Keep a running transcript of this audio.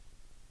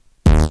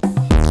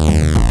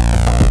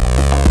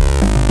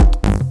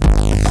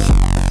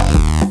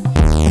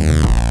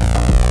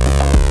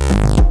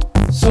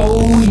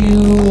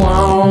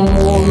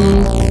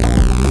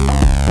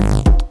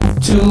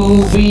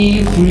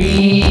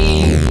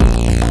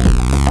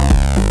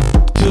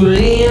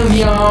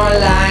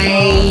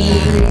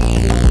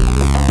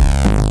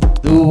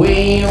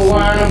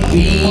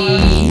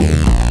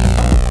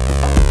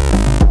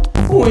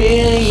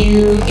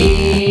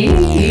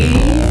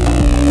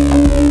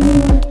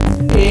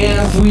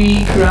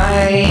we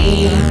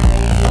cry?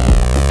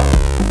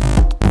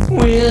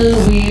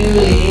 Will we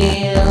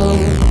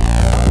live?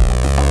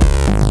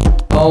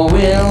 Or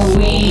will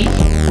we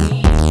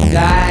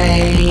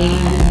die?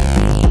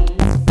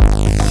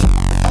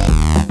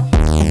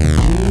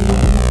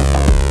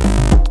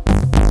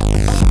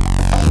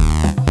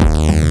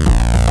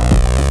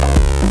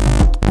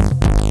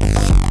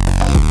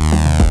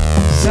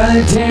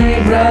 Solitary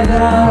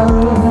brother,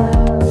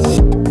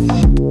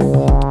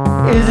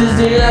 is there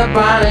still a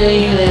part of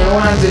you that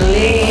wants to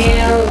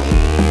live?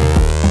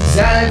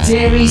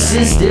 Solitary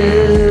sister,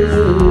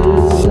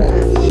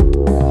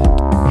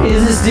 is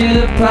there still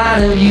a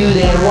part of you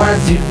that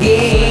wants to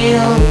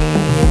give?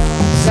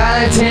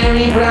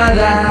 Solitary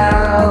brother,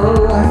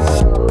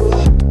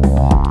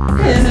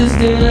 is there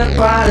still a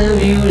part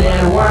of you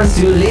that wants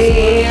to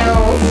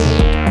live?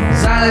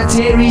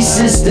 Solitary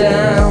sister,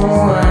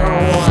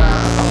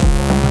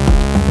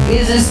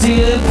 is there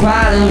still a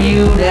part of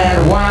you that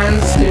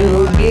wants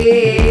to give?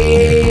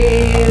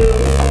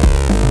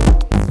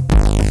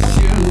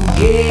 To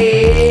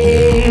give,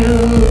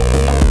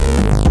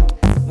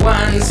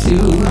 wants to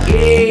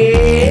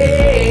give,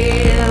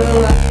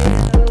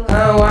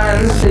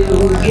 wants to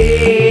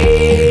give.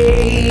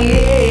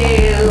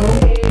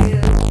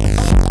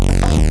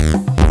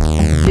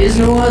 There's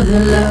no other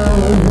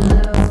love.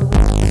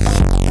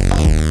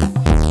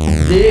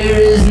 There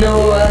is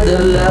no other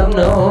love,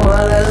 no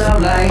other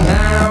love like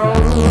how.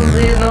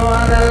 There's no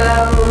other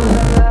love.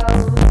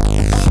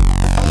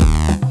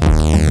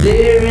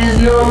 There is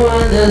no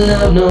other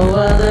love, no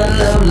other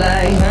love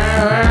like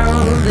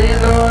how.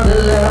 There's no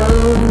other love.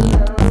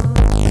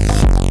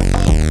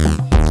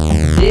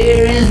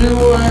 There is no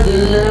other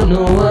love,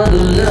 no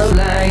other love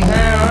like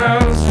how.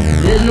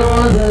 There's no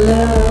other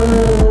love.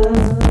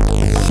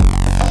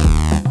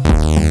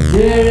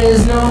 There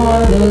is no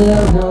other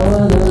love, no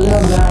other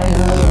love like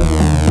how.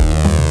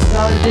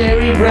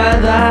 Solitary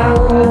brother,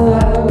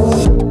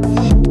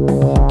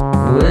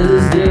 with a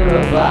still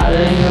part of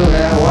you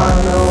that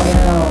wanna know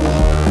now.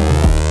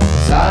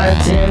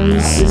 Solitary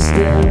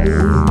sister,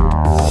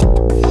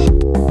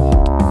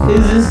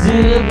 is there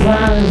still a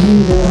part of you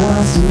that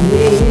wants to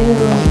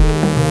live?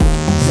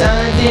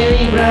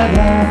 Solitary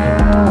brother,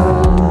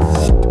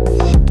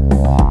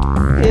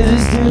 is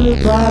there still a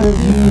part of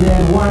you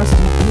that wants to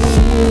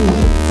live?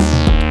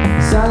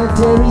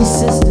 Solitary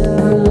sister,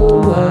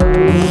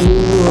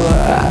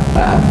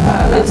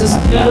 it's a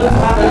still a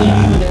part of you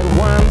that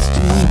wants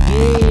to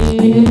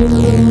give.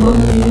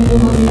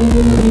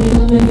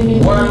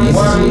 One